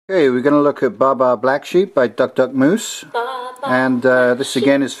Okay, we're going to look at Baa Baa Black Sheep by Duck Duck Moose, and this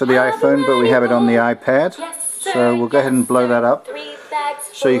again is for the iPhone, but we have it on the iPad, so we'll go ahead and blow that up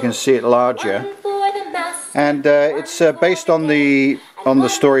so you can see it larger. And it's based on the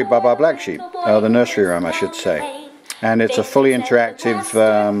story Baa Baa Black Sheep, the nursery rhyme I should say, and it's a fully interactive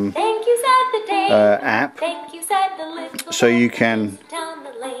app, so you can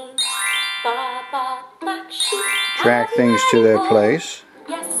drag things to their place.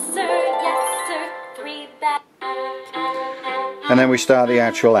 And then we start the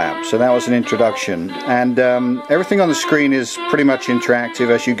actual app. So that was an introduction, and everything on the screen is pretty much interactive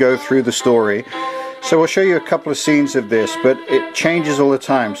as you go through the story. So we'll show you a couple of scenes of this, but it changes all the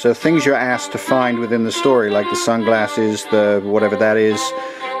time. So things you're asked to find within the story, like the sunglasses, the whatever that is,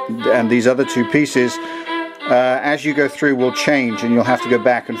 and these other two pieces, as you go through will change, and you'll have to go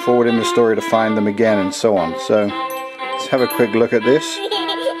back and forward in the story to find them again, and so on. So let's have a quick look at this.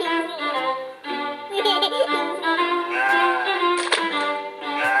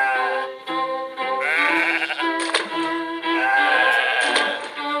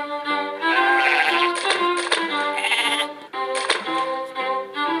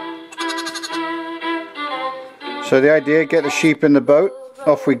 So the idea, get the sheep in the boat,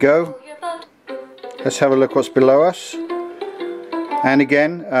 off we go. Let's have a look what's below us. And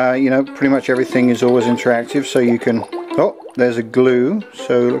again, you know, pretty much everything is always interactive, so you can, oh, there's a glue,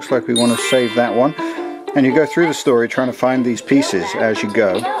 so it looks like we want to save that one. And you go through the story trying to find these pieces as you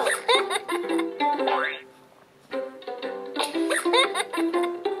go.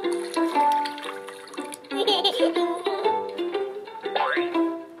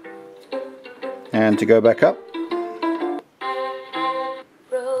 And to go back up.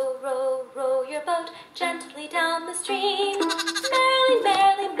 Gently down the stream, merrily,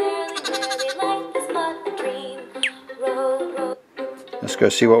 merrily, merrily, merrily, life is but a dream. Row, row. Let's go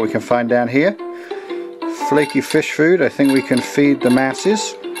see what we can find down here. Flaky fish food, I think we can feed the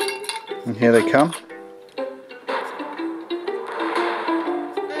masses. And here they come.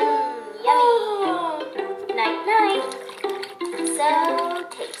 Yummy! Night, night. So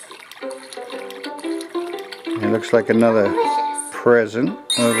tasty. It looks like another Delicious. present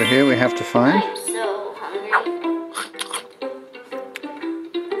over here we have to find.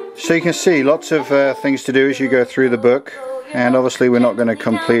 So you can see lots of things to do as you go through the book, and obviously we're not going to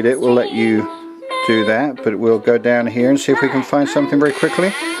complete it, we'll let you do that, but we'll go down here and see if we can find something very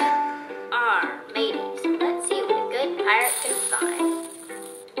quickly. Ladies, let's see what a good pirate can find.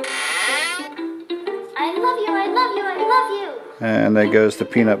 I love you, I love you, I love you! And there goes the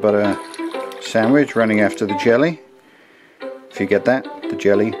peanut butter sandwich running after the jelly. If you get that, the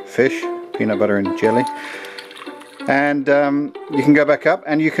jelly fish, peanut butter and jelly. And you can go back up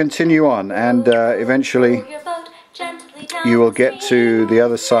and you continue on, and eventually you will get to the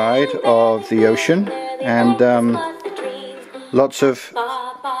other side of the ocean, and lots of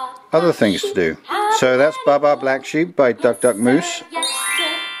other things to do. So that's Baa Baa Black Sheep by Duck Duck Moose,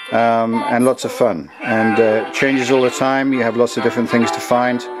 and lots of fun, and it changes all the time. You have lots of different things to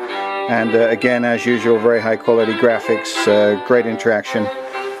find, and again, as usual, very high quality graphics, great interaction.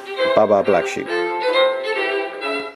 Baa Baa Black Sheep.